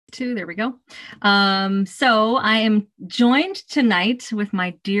Two, there we go. So I am joined tonight with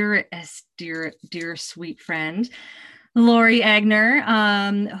my dear, sweet friend, Lori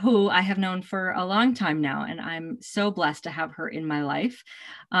Agner, who I have known for a long time now, and I'm so blessed to have her in my life.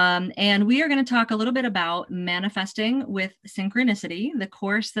 And we are going to talk a little bit about manifesting with synchronicity, the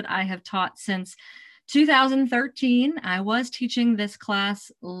course that I have taught since 2013. I was teaching this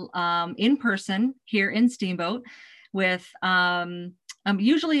class in person here in Steamboat with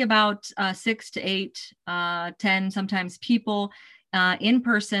usually about 6 to 8, 10 sometimes people in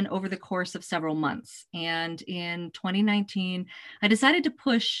person over the course of several months. And in 2019, I decided to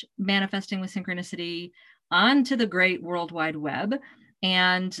push Manifesting with Synchronicity onto the great World Wide Web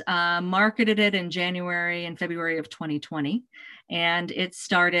and marketed it in January and February of 2020. And it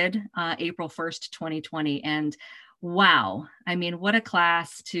started April 1st, 2020. And wow, I mean, what a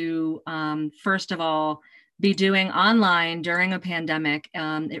class to, first of all, be doing online during a pandemic.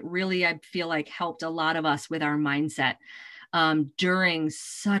 It really, I feel like, helped a lot of us with our mindset during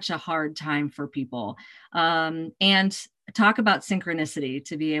such a hard time for people. And talk about synchronicity,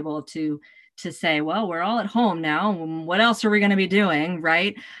 to be able to say, well, we're all at home now. What else are we going to be doing,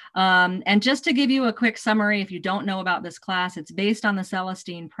 right? And just to give you a quick summary, if you don't know about this class, it's based on the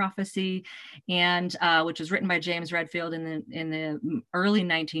Celestine Prophecy, and which was written by James Redfield in the early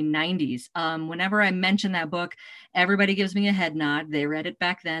 1990s. Whenever I mention that book, everybody gives me a head nod. They read it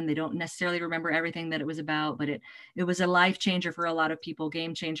back then. They don't necessarily remember everything that it was about, but it was a life changer for a lot of people,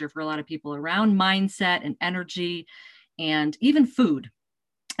 game changer for a lot of people around mindset and energy and even food.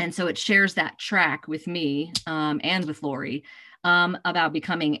 And so it shares that track with me and with Lori about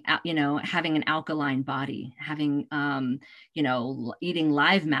becoming, having an alkaline body, having, eating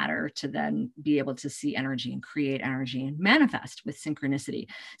live matter to then be able to see energy and create energy and manifest with synchronicity.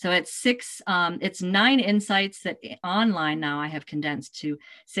 So it's 9 insights that online now I have condensed to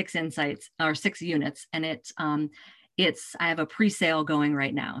 6 insights or 6 units. And I have a pre-sale going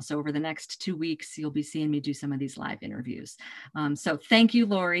right now. So over the next 2 weeks, you'll be seeing me do some of these live interviews. So thank you,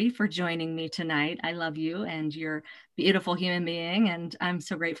 Lori, for joining me tonight. I love you and you're a beautiful human being, and I'm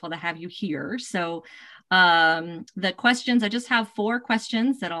so grateful to have you here. So the questions, I just have 4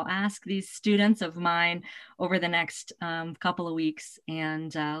 questions that I'll ask these students of mine over the next couple of weeks.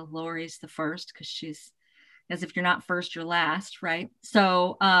 And Lori's the first, because she's, as if you're not first, you're last, right?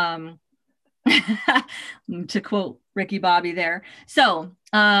 So to quote Ricky Bobby there. So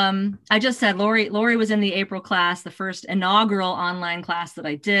I just said Lori was in the April class, the first inaugural online class that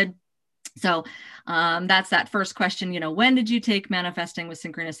I did. So that's that first question, when did you take Manifesting with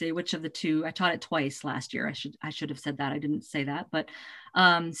Synchronicity? Which of the 2? I taught it twice last year. I should have said that. I didn't say that. But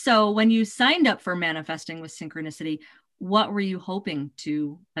so when you signed up for Manifesting with Synchronicity, what were you hoping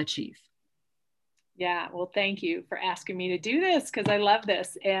to achieve? Yeah, well, thank you for asking me to do this, because I love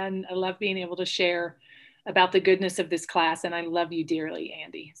this and I love being able to share about the goodness of this class. And I love you dearly,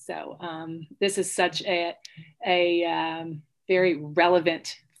 Andy. So this is such a very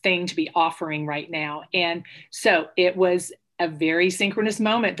relevant thing to be offering right now. And so it was a very synchronous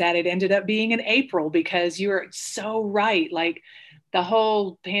moment that it ended up being in April, because you're so right. Like the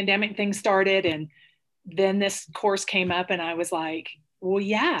whole pandemic thing started, and then this course came up, and I was like, well,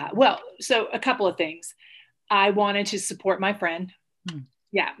 yeah. Well, so a couple of things. I wanted to support my friend.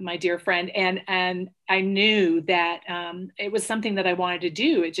 Yeah, my dear friend. And I knew that it was something that I wanted to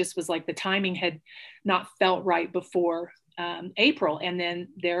do. It just was like the timing had not felt right before April. And then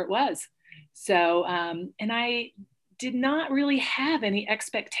there it was. So, and I did not really have any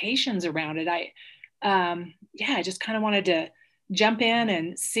expectations around it. I just kind of wanted to jump in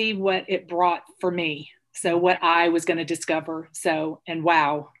and see what it brought for me. So what I was going to discover. So, and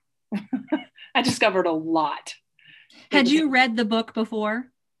wow, I discovered a lot. Had you read the book before?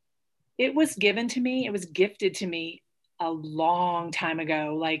 It was given to me. It was gifted to me a long time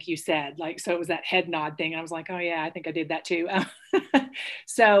ago, like you said. So it was that head nod thing. I was like, oh yeah, I think I did that too.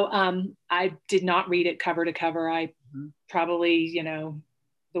 So I did not read it cover to cover. I probably,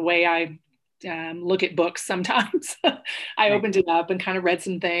 the way I look at books sometimes. I opened it up and kind of read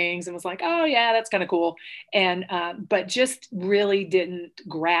some things and was like, oh yeah, that's kind of cool. And, but just really didn't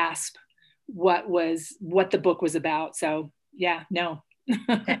grasp what the book was about. So yeah, no.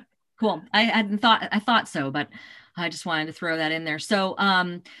 Okay, cool. I thought so, but I just wanted to throw that in there. So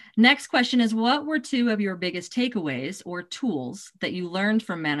next question is, what were 2 of your biggest takeaways or tools that you learned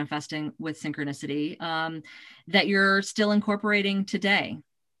from Manifesting with Synchronicity that you're still incorporating today?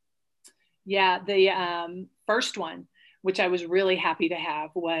 Yeah, the first one, which I was really happy to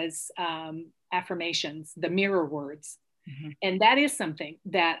have, was affirmations, the mirror words. Mhm. And that is something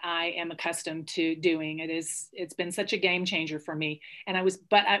that I am accustomed to doing. It's been such a game changer for me. And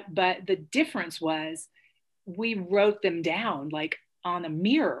but the difference was we wrote them down like on a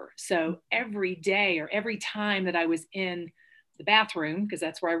mirror. So every day or every time that I was in the bathroom, because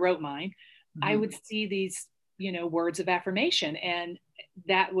that's where I wrote mine, I Mhm. would see these, words of affirmation. And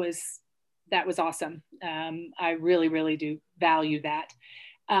that was, that was awesome. I really, really do value that.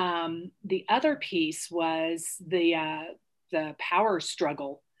 The other piece was the power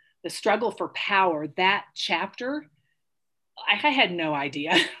struggle, the struggle for power. That chapter, I had no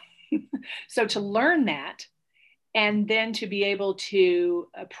idea. So to learn that, and then to be able to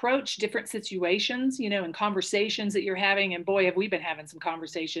approach different situations, in conversations that you're having. And boy, have we been having some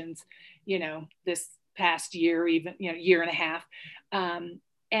conversations, this past year, even, year and a half,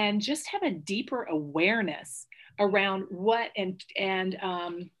 and just have a deeper awareness around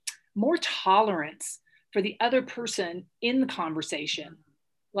and more tolerance for the other person in the conversation.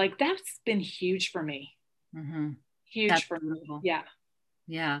 Like that's been huge for me. Mhm. Huge That's for me. beautiful. Yeah.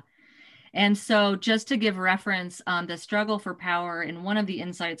 Yeah. And so, just to give reference, the struggle for power, in one of the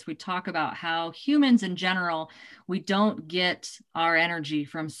insights, we talk about how humans in general, we don't get our energy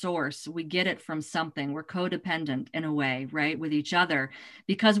from source. We get it from something. We're codependent in a way, right, with each other,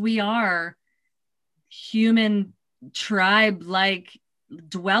 because we are human tribe like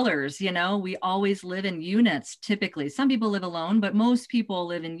dwellers. We always live in units typically. Some people live alone, but most people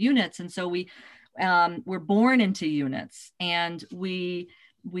live in units. And so we're born into units, and we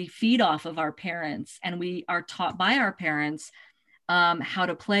feed off of our parents, and we are taught by our parents how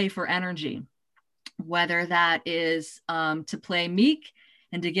to play for energy, whether that is to play meek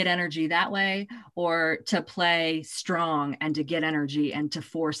and to get energy that way, or to play strong and to get energy and to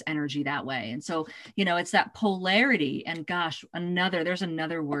force energy that way. And so, it's that polarity. And gosh, there's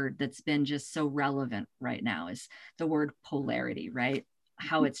another word that's been just so relevant right now is the word polarity, right?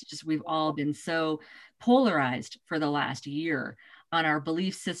 How it's just, we've all been so polarized for the last year on our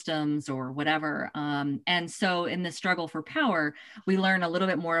belief systems or whatever. And so in the struggle for power, we learn a little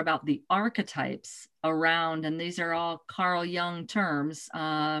bit more about the archetypes around, and these are all Carl Jung terms.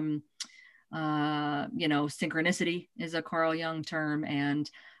 Synchronicity is a Carl Jung term,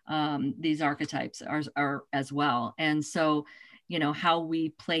 and these archetypes are as well. And so, how we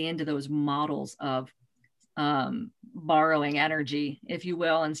play into those models of borrowing energy, if you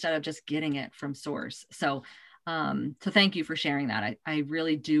will, instead of just getting it from source. So thank you for sharing that. I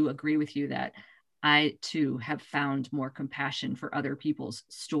really do agree with you that I too have found more compassion for other people's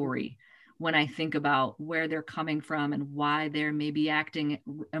story when I think about where they're coming from and why they're maybe acting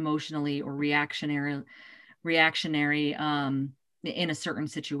emotionally or reactionary in a certain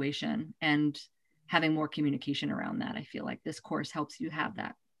situation, and having more communication around that. I feel like this course helps you have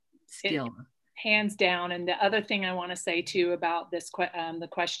that It, skill. hands down. And the other thing I want to say too about this, the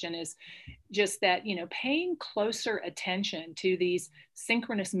question is just that, paying closer attention to these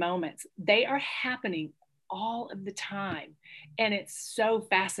synchronous moments. They are happening all of the time. And it's so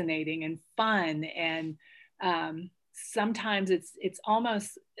fascinating and fun. And sometimes it's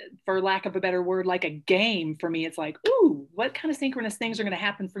almost, for lack of a better word, like a game for me. It's like, ooh, what kind of synchronous things are going to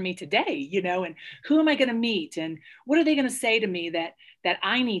happen for me today, and who am I going to meet, and what are they going to say to me that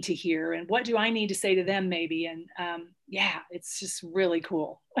I need to hear, and what do I need to say to them maybe. And yeah, it's just really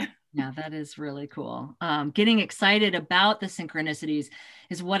cool. Yeah, that is really cool. Getting excited about the synchronicities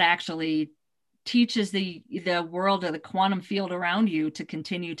is what actually teaches the world or the quantum field around you to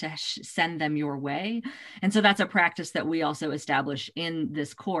continue to send them your way. And so that's a practice that we also establish in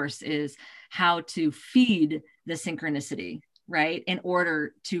this course, is how to feed the synchronicity, right, in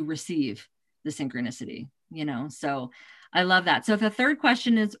order to receive the synchronicity. So I love that. So the third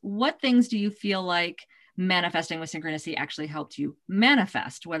question is, what things do you feel like manifesting with synchronicity actually helped you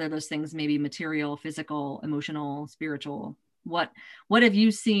manifest, whether those things may be material, physical, emotional, spiritual? What have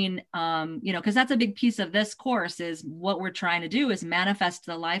you seen? Because that's a big piece of this course, is what we're trying to do is manifest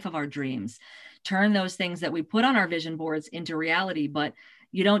the life of our dreams, turn those things that we put on our vision boards into reality. But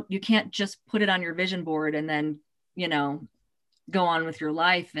you can't just put it on your vision board and then, go on with your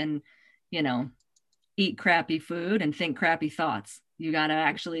life and, eat crappy food and think crappy thoughts. You got to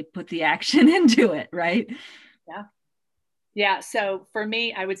actually put the action into it, right? Yeah. Yeah. So for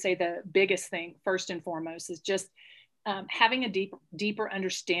me, I would say the biggest thing, first and foremost, is just having a deeper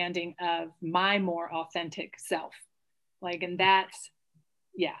understanding of my more authentic self. Like, and that's,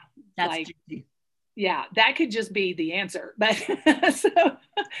 yeah, That's like, juicy. yeah, that could just be the answer. But so,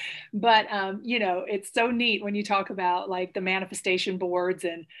 but it's so neat when you talk about like the manifestation boards,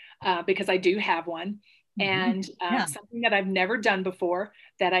 and because I do have one. And something that I've never done before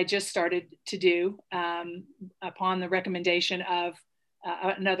that I just started to do upon the recommendation of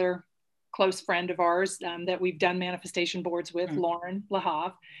another close friend of ours that we've done manifestation boards with, Lauren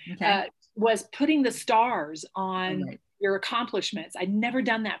LaHave, was putting the stars on your accomplishments. I'd never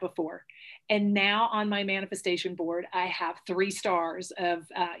done that before. And now on my manifestation board, I have 3 stars of,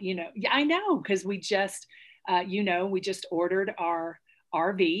 I know, because we just, we just ordered our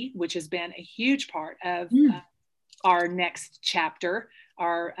RV, which has been a huge part of our next chapter,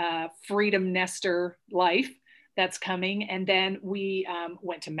 our freedom nester life that's coming. And then we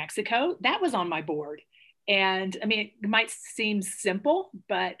went to Mexico. That was on my board. And I mean, it might seem simple,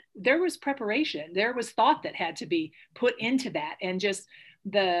 but there was preparation. There was thought that had to be put into that. And just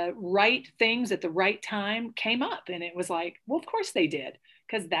the right things at the right time came up. And it was like, well, of course they did,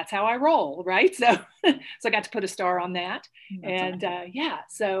 because that's how I roll, right? So I got to put a star on that. That's and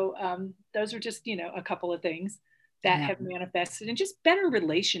so those are just, a couple of things that have manifested, and just better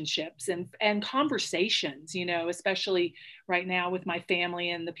relationships and conversations, especially right now with my family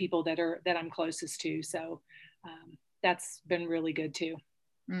and the people that I'm closest to. So that's been really good too.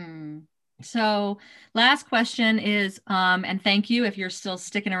 So last question is, and thank you if you're still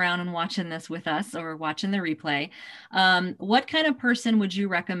sticking around and watching this with us or watching the replay. What kind of person would you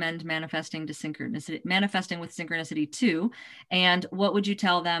recommend manifesting with synchronicity to, and what would you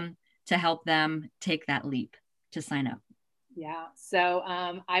tell them to help them take that leap to sign up? Yeah. So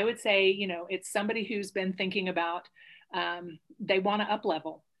I would say, it's somebody who's been thinking about, they want to up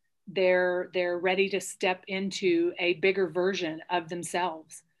level. They're ready to step into a bigger version of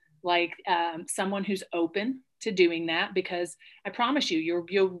themselves, like someone who's open to doing that, because I promise you,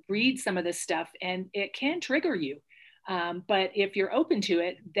 you'll read some of this stuff and it can trigger you. But if you're open to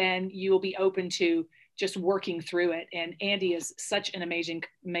it, then you'll be open to just working through it. And Andy is such an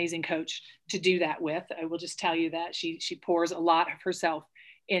amazing coach to do that with. I will just tell you that she pours a lot of herself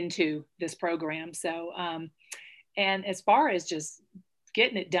into this program. So, and as far as just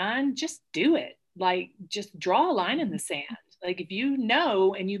getting it done, just do it. Like, just draw a line in the sand. Like, if you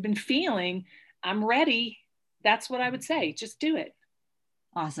know, and you've been feeling, I'm ready, that's what I would say. Just do it.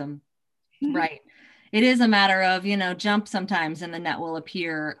 Awesome. Right. It is a matter of, jump sometimes and the net will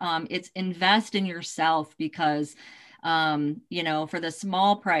appear. It's invest in yourself, because, for the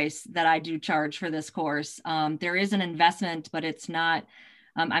small price that I do charge for this course, there is an investment, but it's not,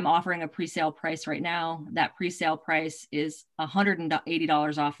 I'm offering a pre-sale price right now. That pre-sale price is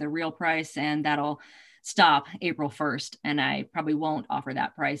 $180 off the real price, and that'll stop April 1st. And I probably won't offer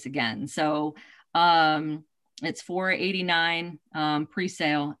that price again. So, it's $489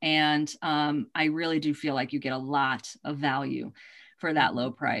 pre-sale. And I really do feel like you get a lot of value for that low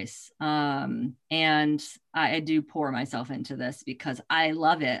price. And I do pour myself into this because I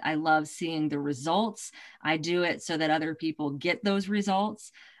love it. I love seeing the results. I do it so that other people get those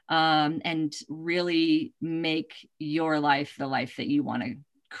results and really make your life the life that you want to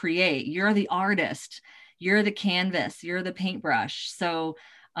create. You're the artist, you're the canvas, you're the paintbrush. So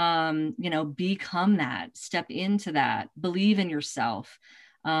become that, step into that, believe in yourself.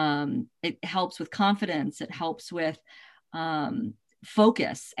 It helps with confidence. It helps with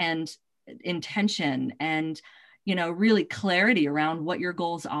focus and intention and, really clarity around what your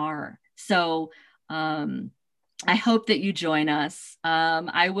goals are. So I hope that you join us.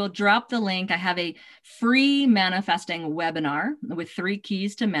 I will drop the link. I have a free manifesting webinar with 3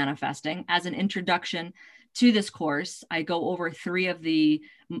 keys to manifesting as an introduction to this course. I go over 3 of the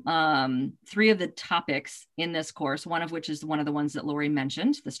topics in this course, one of which is one of the ones that Lori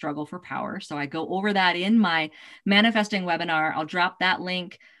mentioned, the struggle for power. So I go over that in my manifesting webinar. I'll drop that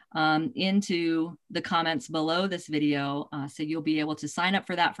link into the comments below this video. So you'll be able to sign up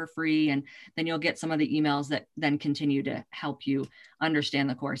for that for free. And then you'll get some of the emails that then continue to help you understand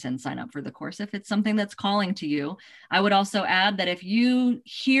the course and sign up for the course if it's something that's calling to you. I would also add that if you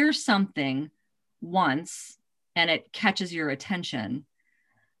hear something once and it catches your attention,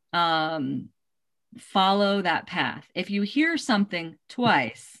 follow that path. If you hear something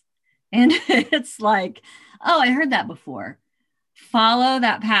twice and it's like, oh, I heard that before, follow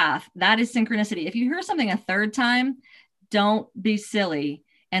that path. That is synchronicity. If you hear something a 3rd time, don't be silly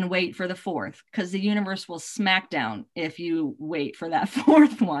and wait for the 4th, because the universe will smack down if you wait for that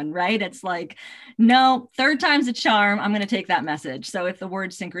 4th one, right? It's like, no, 3rd time's a charm. I'm going to take that message. So if the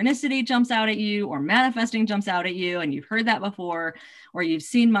word synchronicity jumps out at you, or manifesting jumps out at you, and you've heard that before, or you've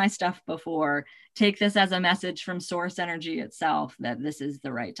seen my stuff before, take this as a message from source energy itself that this is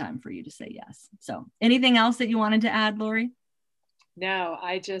the right time for you to say yes. So anything else that you wanted to add, Lori? No,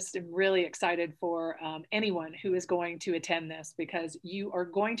 I just am really excited for anyone who is going to attend this, because you are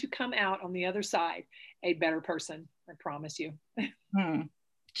going to come out on the other side a better person. I promise you.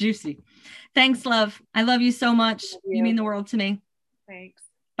 Juicy. Thanks, love. I love you so much. You mean the world to me. Thanks.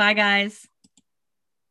 Bye, guys.